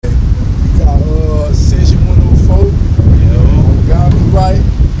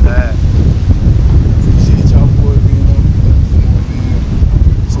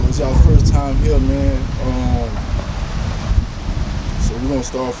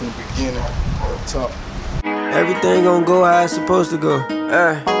from the beginning up top. Everything gon' go how it's supposed to go.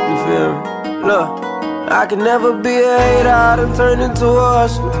 You feel me? Look, I can never be a hater, I done turned into a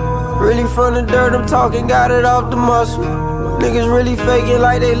hustler. Really from the dirt, I'm talking, got it off the muscle. Niggas really faking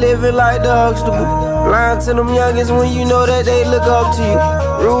like they living like the Huxtable. Lying to them youngins when you know that they look up to you.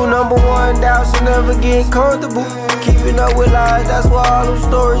 Rule number one, doubts should never get comfortable. Keeping up with lies, that's why all them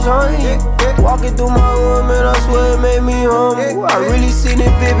stories haunt you. Walking through my room and I swear it made me humble. I really seen it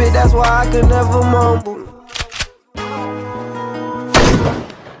vivid, that's why I could never mumble.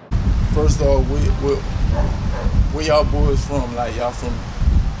 First off, where y'all boys from? Like, y'all from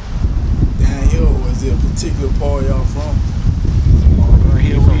down here, or is there a particular part y'all from? Right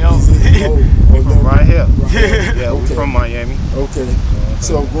here, we from right here. Right here. Yeah, okay. We from Miami. Okay.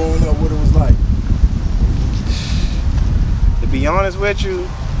 So growing up, what it was like? To be honest with you,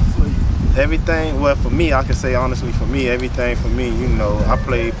 everything, well, for me, I can say honestly, for me, everything for me, you know, I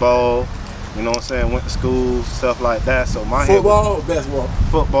played ball, you know what I'm saying, went to school, stuff like that. So my football or basketball?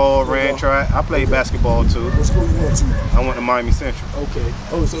 Football, ran track. I played basketball too. What school you went to? I went to Miami Central. Okay.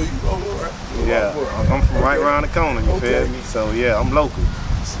 Oh, so you, all right. Yeah, I'm from right around the corner, you feel me? So yeah, I'm local.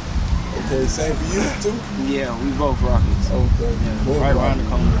 Okay, same for you too? Yeah, we both Rockets. Okay. Yeah, both right around the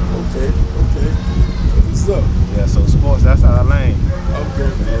corner. Okay. What's up? Yeah, so sports, that's our lane.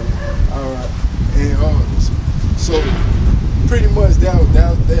 Okay. All right. And so pretty much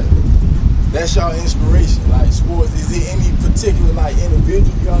that's y'all inspiration, like sports. Is there any particular like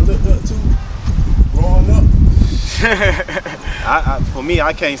individual y'all looked up to growing up? For me,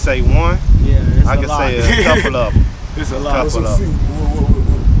 I can't say one. Yeah, I can say a couple of them. It's a lot.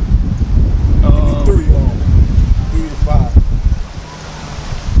 Give me 3 to 5.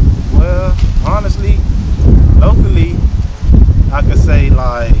 Well, honestly, locally, I could say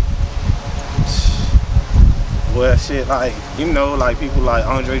like, well, shit, like, you know, like people like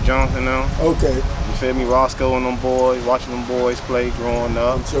Andre Johnson now. Okay. You feel me? Roscoe and them boys, watching them boys play growing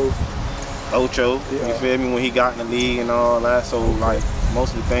up. Ocho. Yeah. You feel me? When he got in the league and all that. So, like,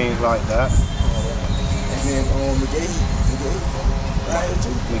 most of the things like that. And then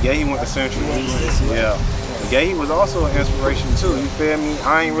McGahee went to Central. Yeah. McGahee was also an inspiration too. You feel me?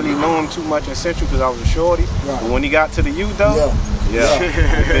 I ain't really know him too much in Central because I was a shorty. Right. But when he got to the U though, yeah. You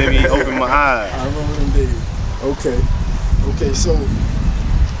feel me? He opened my eyes. I remember them days. Okay. So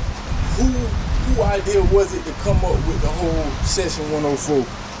who idea was it to come up with the whole Session 104?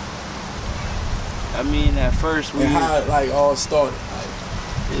 I mean, at first and how it like all started?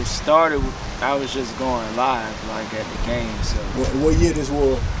 It started. I was just going live, like at the game. So what year this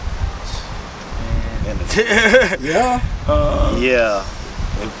was? Yeah. Yeah.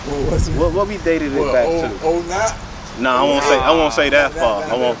 What we dated it back to? Oh, not. No, I won't say that far.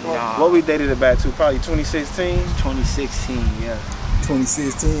 What we dated it back to? Probably 2016. 2016, yeah.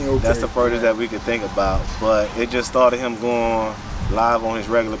 2016. Okay. That's the furthest that we could think about. But it just started him going live on his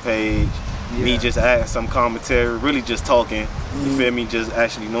regular page. Yeah. Me just adding some commentary, really just talking. You feel me? Just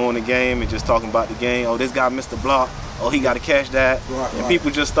actually knowing the game and just talking about the game. Oh, this guy missed the block. Oh, he got to catch that. And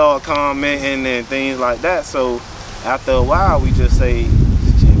people just start commenting and things like that. So after a while, we just say,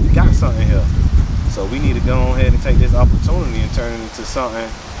 shit, we got something here. So we need to go ahead and take this opportunity and turn it into something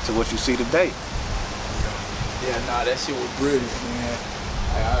to what you see today. Yeah, nah, that shit was brilliant, man.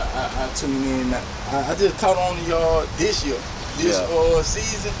 I tuned in. I just caught on to y'all this year,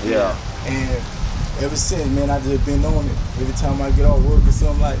 season. Yeah. And ever since, man, I just been on it. Every time I get off work or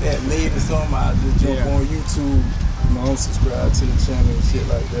something like that, late or something, I just jump on YouTube. You know, I'm subscribed to the channel and shit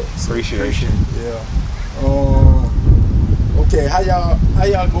like that. So, Appreciation. Yeah. Okay, how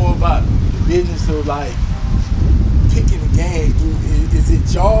y'all go about the business of like picking the game? Is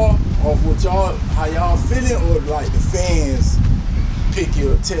it y'all or what y'all, how y'all feeling, or like the fans pick it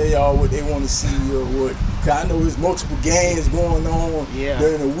or tell y'all what they want to see or what? Cause I know there's multiple games going on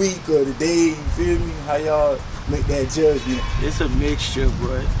during the week or the day. You feel me? How y'all make that judgment? It's a mixture,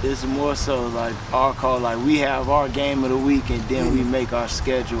 but it's more so like our call. Like we have our game of the week, and then we make our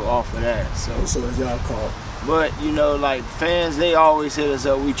schedule off of that. So it's y'all call. But you know, like fans, they always hit us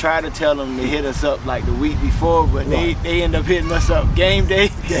up. We try to tell them to hit us up like the week before, but they end up hitting us up game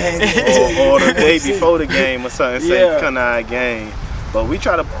day. or the day before the game or something. Say come out game. But we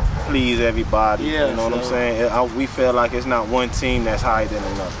try to please everybody. Yeah, you know what I'm saying? We feel like it's not one team that's higher than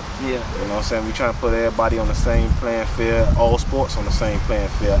another. Yeah. You know what I'm saying? We trying to put everybody on the same playing field, all sports on the same playing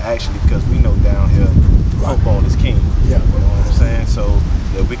field, actually, because we know down here football is king. Yeah. You know what I'm saying? So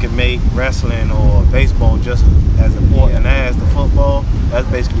if we can make wrestling or baseball just as important as the football, that's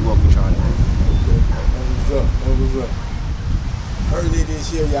basically what we're trying to do. Okay. That was up. Earlier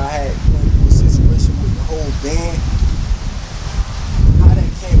this year, y'all had a situation with the whole band. How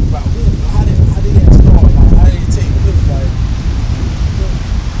that came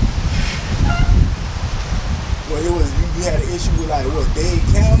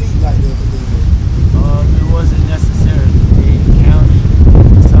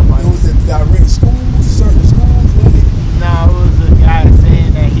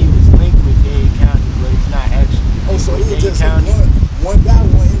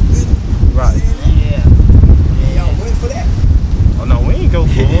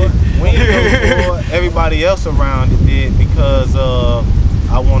for it. We ain't go for it. Everybody else around it did because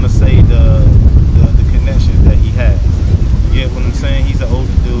I want to say the connection that he has. You get what I'm saying? He's an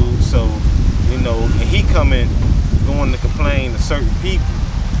older dude, so you know, and he coming going to complain to certain people.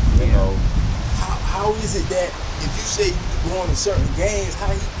 You know. How is it that if you say you going to certain games,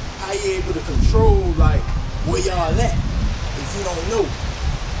 how you able to control like where y'all at if you don't know?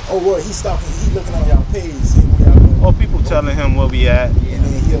 Oh, what he looking on y'all page, see where y'all going. Or people telling him where we at, and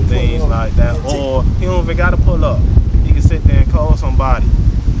then he'll things like that. Or he don't even gotta pull up. He can sit there and call somebody.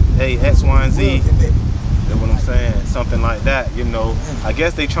 Hey, X, Y, and Z. That's what I'm saying. Something like that, you know. I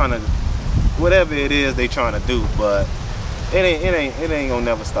guess they trying to, whatever it is they trying to do, but it ain't gonna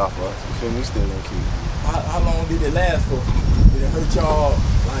never stop us. You feel me? We still gonna keep. How long did it last for? Did it hurt y'all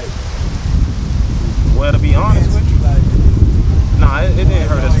like? Well, to be honest with you, like, nah, it didn't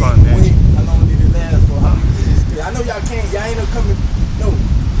hurt us financially. How long did it last for? I know y'all ain't no coming. No.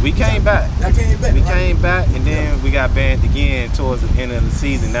 We came back. Y'all came back. We came back, and then we got banned again towards the end of the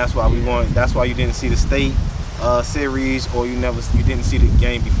season. That's why we won. That's why you didn't see the state series, or you didn't see the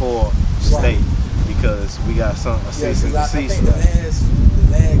game before state because we got a cease and desist. I think the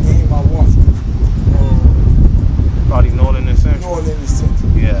last game I watched was probably Northern and Central.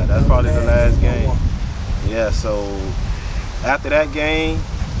 Yeah, that's probably the last game. Yeah, so after that game,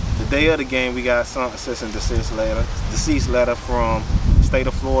 the day of the game, we got some cease and desist letter from the state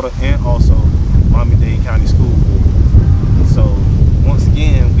of Florida and also Miami-Dade County School Board. So once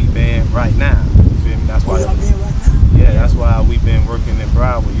again, we banned right now. You feel me? That's why. Y'all banned right now? Yeah, that's why we've been working in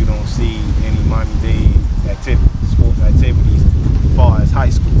Broward. You don't see any Miami-Dade sports activities as far as high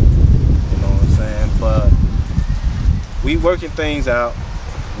school. You know what I'm saying? But we working things out.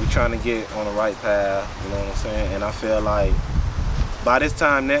 We trying to get on the right path. You know what I'm saying? And I feel like by this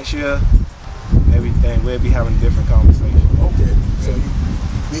time next year, everything we'll be having a different conversation. Okay, so you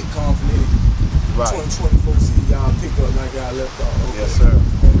big confident. Right. 2024 season, y'all pick up like y'all left off. Okay. Yes, sir.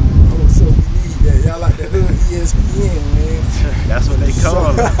 Oh, so we need that. Y'all like the hood ESPN, man. That's what they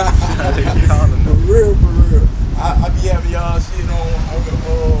call them. That's what they call them. For real. I be having y'all shit on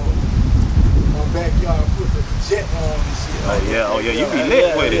the backyard, put the jet on and shit. Oh yeah, you be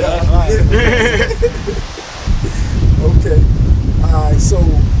lit with it. Okay. Alright, so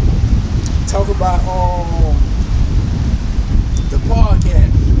talk about the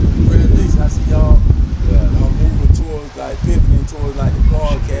podcast. Congratulations, I see y'all moving towards like pivoting towards like the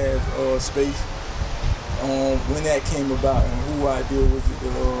podcast space. When that came about and who idea was it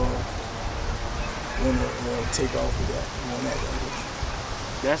to take off with that?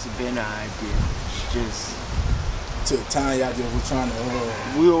 That's been an idea. Just to the time y'all just were trying to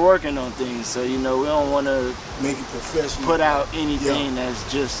we were working on things, so you know we don't want to make it professional, put out anything that's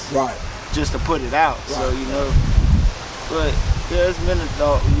just to put it out. So you know, but there's been a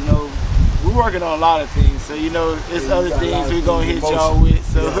thought, you know, we're working on a lot of things, so you know it's other things we're gonna hit y'all with.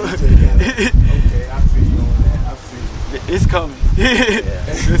 So okay, I feel you on that. I feel you. It's coming.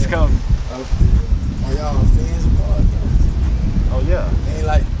 It's coming. I feel you. Are y'all fans of podcasts? Oh yeah. Ain't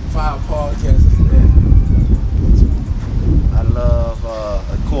like 5 podcasts. I love,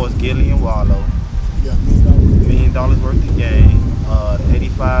 of course, Gilly and Wallow. Yeah, $1 million worth of game. The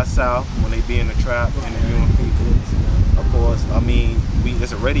 85 South when they be in the trap interviewing people. Of course, I mean,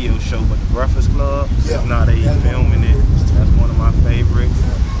 it's a radio show, but the Breakfast Club, now they filming it. That's one of my favorites.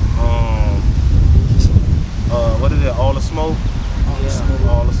 What is it? All the Smoke.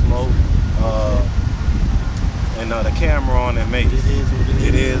 All the Smoke. And the camera on it makes it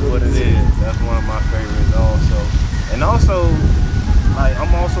is what it is. That's one of my favorites also. And also, like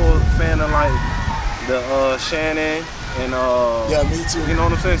I'm also a fan of like the Shannon and me too. You know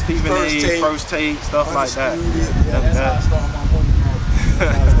what I'm saying? Stephen A. First Take, stuff like that. That's how I started my morning.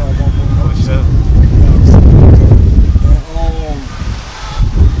 For sure.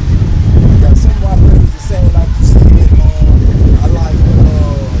 And got some of my friends the same like you said. I like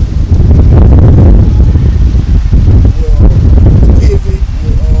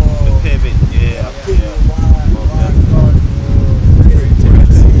Pivot, yeah.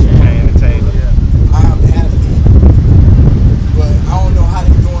 I'm an athlete, but I don't know how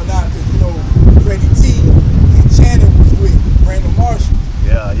they're doing now because you know Freddie T and Channing was with Brandon Marshall.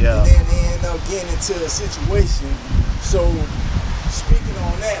 Yeah. And then they end up getting into a situation. So speaking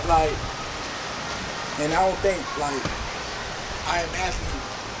on that, like, and I don't think like I am athlete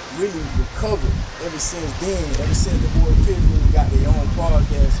really recovered ever since then. Ever since the boy Pivot got their own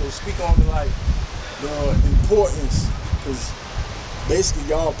podcast. So speak on like the importance, because basically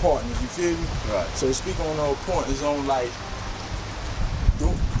y'all partners, you feel me? Right. So speak on the importance on like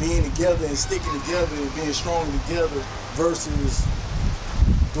being together and sticking together and being strong together versus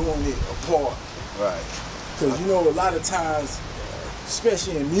doing it apart. Right. Because you know, a lot of times,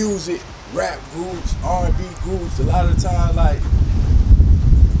 especially in music, rap groups, R&B groups, a lot of the time, like,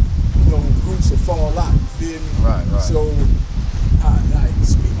 you know, groups will fall out, you feel me? Right. So, like,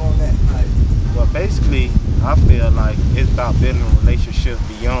 speak on that. Like, well, basically, I feel like it's about building a relationship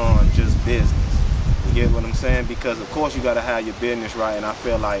beyond just business. You get what I'm saying? Because, of course, you got to have your business right, and I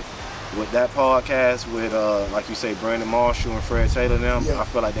feel like with that podcast with, like you say, Brandon Marshall and Fred Taylor and them, I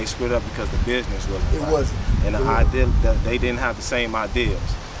feel like they split up because the business wasn't right. It wasn't. And the idea, they didn't have the same ideas.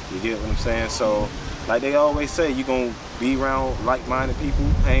 You get what I'm saying? So, like they always say, you're going to be around like-minded people,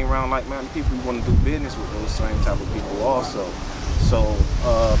 hang around like-minded people. You want to do business with those same type of people also. So,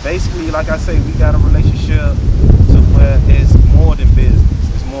 basically, like I say, we got a relationship to where it's more than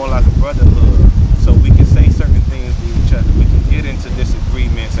business. It's more like a brotherhood. So we can say certain things to each other. We can get into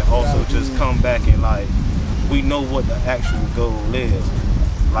disagreements and also just come back and like, we know what the actual goal is.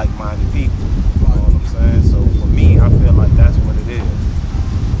 Like-minded people. You know what I'm saying? So for me, I feel like that's what it is.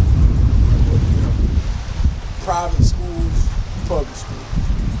 Private schools, public schools.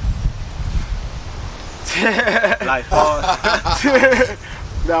 Like far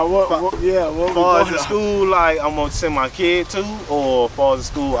now what far as the school, like I'm gonna send my kid to, or far as the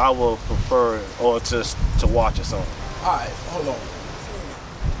school I will prefer or just to watch or something. Alright, hold on.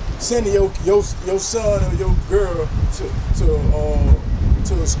 Sending your son or your girl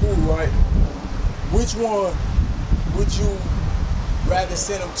to a school, right? Which one would you rather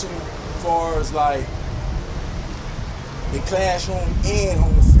send them to as far as like the classroom and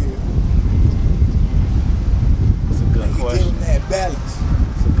on the field? That's a good question. Give them that balance.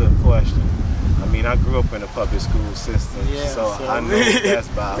 It's a good question. I mean, I grew up in a public school system, so I know what that's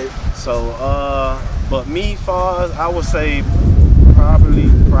about. So, but me, far as I would say, probably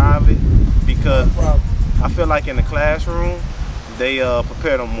private, because I feel like in the classroom, they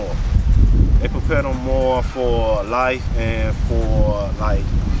prepare them more. They prepare them more for life and for like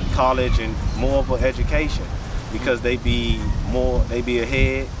college and more of an education, because they be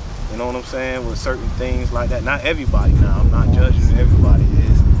ahead. You know what I'm saying, with certain things like that. Not everybody now. I'm not judging everybody.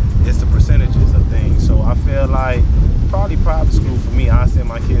 It's the percentages of things. So I feel like probably private school for me. I send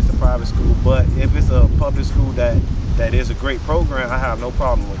my kids to private school, but if it's a public school that is a great program, I have no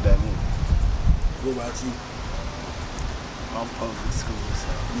problem with that either. What about you? I'm public school, so.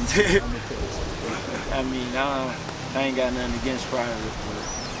 I mean, I ain't got nothing against private, but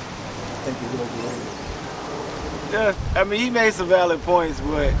I think it's overrated. Yeah, I mean, he made some valid points,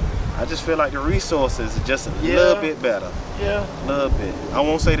 but I just feel like the resources are just a little bit better. Yeah. A little bit. I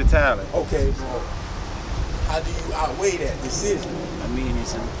won't say the talent. Okay, well, how do you outweigh that decision? I mean,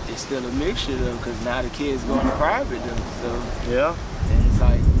 it's still a mixture though, because now the kids going to private though. So yeah. And it's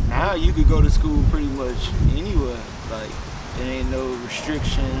like now you could go to school pretty much anywhere. Like there ain't no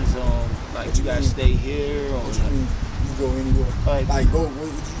restrictions on like you gotta stay here or. What you mean? You go anywhere. Like go.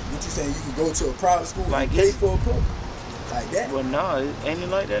 What you saying? You can go to a private school and pay for a public? Like that? Well, no, ain't it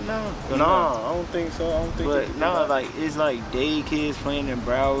like that now? No, I don't think so. I don't think. But no, like it's like day kids playing in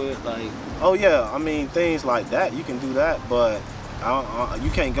Broward, like. Oh yeah, I mean things like that. You can do that, but you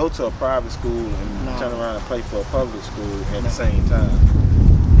can't go to a private school and turn around and play for a public school at the same time.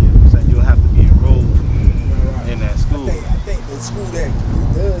 You know what I'm saying? You'll have to be enrolled in that school. I think the school that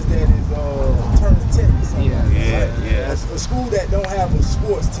does that is Turner Tech or something. Yeah. A school that don't have a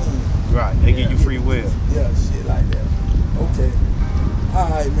sports team. Right, they give you free will. Yeah, shit like that. Okay. All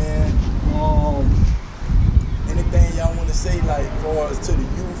right, man. Anything y'all want to say, like, as far as to the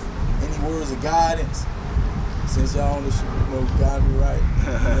youth? Any words of guidance? Since y'all on the show, guide me right.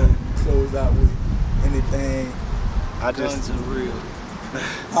 Close out with anything. Guns are real.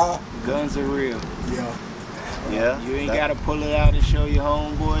 Huh? Guns are real. Yeah. Yeah. You ain't gotta pull it out and show your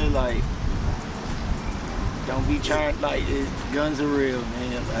homeboy. Like, don't be trying. Like, guns are real,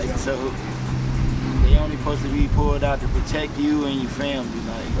 man. Like, so they only supposed to be pulled out to protect you and your family.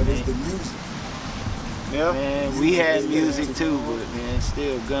 Like, but it's the music. Yeah. Man, we had music too, but man,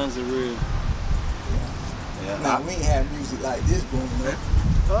 still, guns are real. Yeah. Nah, we ain't have music like this growing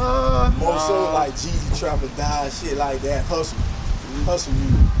up. More so like Jeezy Trapper Die, shit like that. Hustle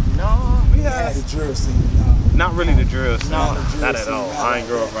music. No, we had the drill scene. Not really the drill scene. No, not at all. I ain't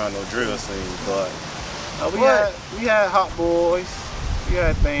grow up around no drill scene, but we had Hot Boys. We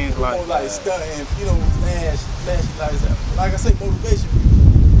had things like stunting, flash lights. Like I say, motivation.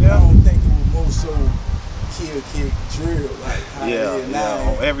 Yeah. I don't think it was more so kick, drill, like how it is now.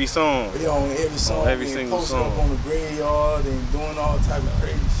 On every song. Yeah, on every song. On every single song. Posting up on the graveyard and doing all type of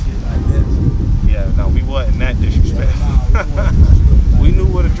crazy shit like that. Yeah, no, we wasn't that disrespectful. Yeah, we wasn't disrespectful. We knew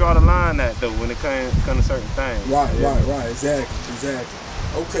where to draw the line at though when it came to certain things. Right, exactly.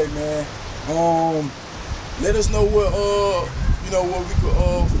 Okay, man. Let us know what where we could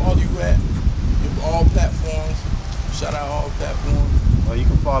follow you at. All platforms. Shout out all platforms. Well, you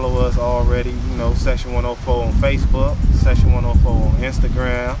can follow us already. Section 104 on Facebook, Section 104 on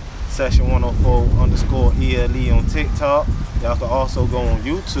Instagram, Section 104_ELE on TikTok. Y'all can also go on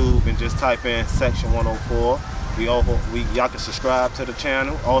YouTube and just type in Section 104. Y'all can subscribe to the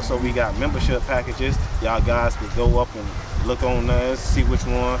channel. Also, we got membership packages. Y'all guys can go up and look on us, see which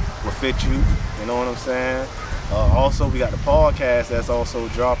one will fit you. You know what I'm saying? Also, we got the podcast that's also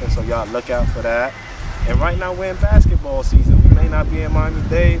dropping, so y'all look out for that. And right now we're in basketball season. We may not be in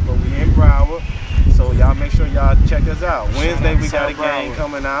Miami-Dade, but we in Broward. So y'all make sure y'all check us out. Wednesday we got a game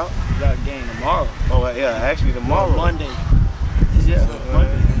coming out. We got a game tomorrow. Oh yeah, actually tomorrow. Monday. Yeah,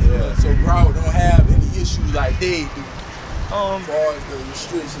 Monday. Yeah. So Broward don't have any issues like they do. As far as the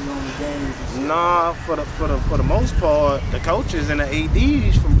restriction on the games. Nah, for the most part, the coaches and the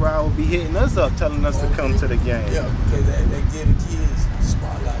ADs from Broward be hitting us up, telling us to come to the game. Yeah, because they get the kids the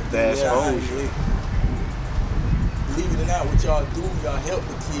spotlight. The exposure. Believe it or not, what y'all do, y'all help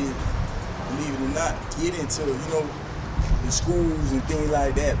the kids. Believe it or not, get into the schools and things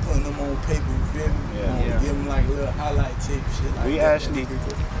like that, putting them on paper. You feel me? Yeah. Give them like a little highlight tape, shit like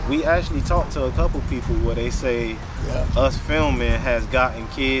that. We actually talked to a couple people where they say us filming has gotten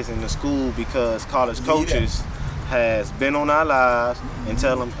kids in the school because college coaches has been on our lives and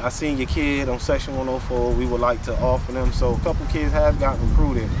tell them, I seen your kid on Section 104, we would like to offer them. So a couple kids have gotten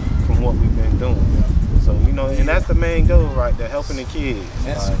recruited from what we've been doing. Yeah. So, and that's the main goal right there, helping the kids.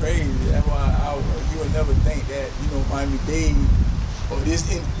 That's crazy. That's why you would never think that, Miami-Dade or this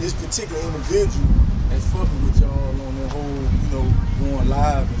particular individual that's fucking with y'all on the whole, going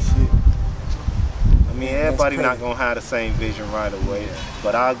live and shit. I mean, everybody not gonna have the same vision right away,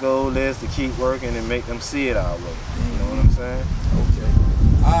 but our goal is to keep working and make them see it our way. You know what I'm saying? Okay.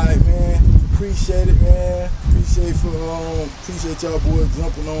 All right, man. Appreciate it, man. Appreciate y'all boys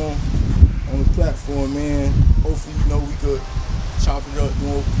jumping on the platform, man. Hopefully, we could chop it up, do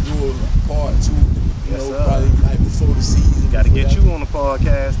a part 2. Yes, sir. Probably like before the season. Got to get you on the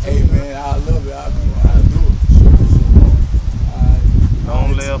podcast too. Hey, man, I love it. I'll do it. Sure.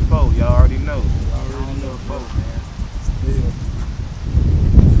 Long live 4. Y'all already know. Long live 4.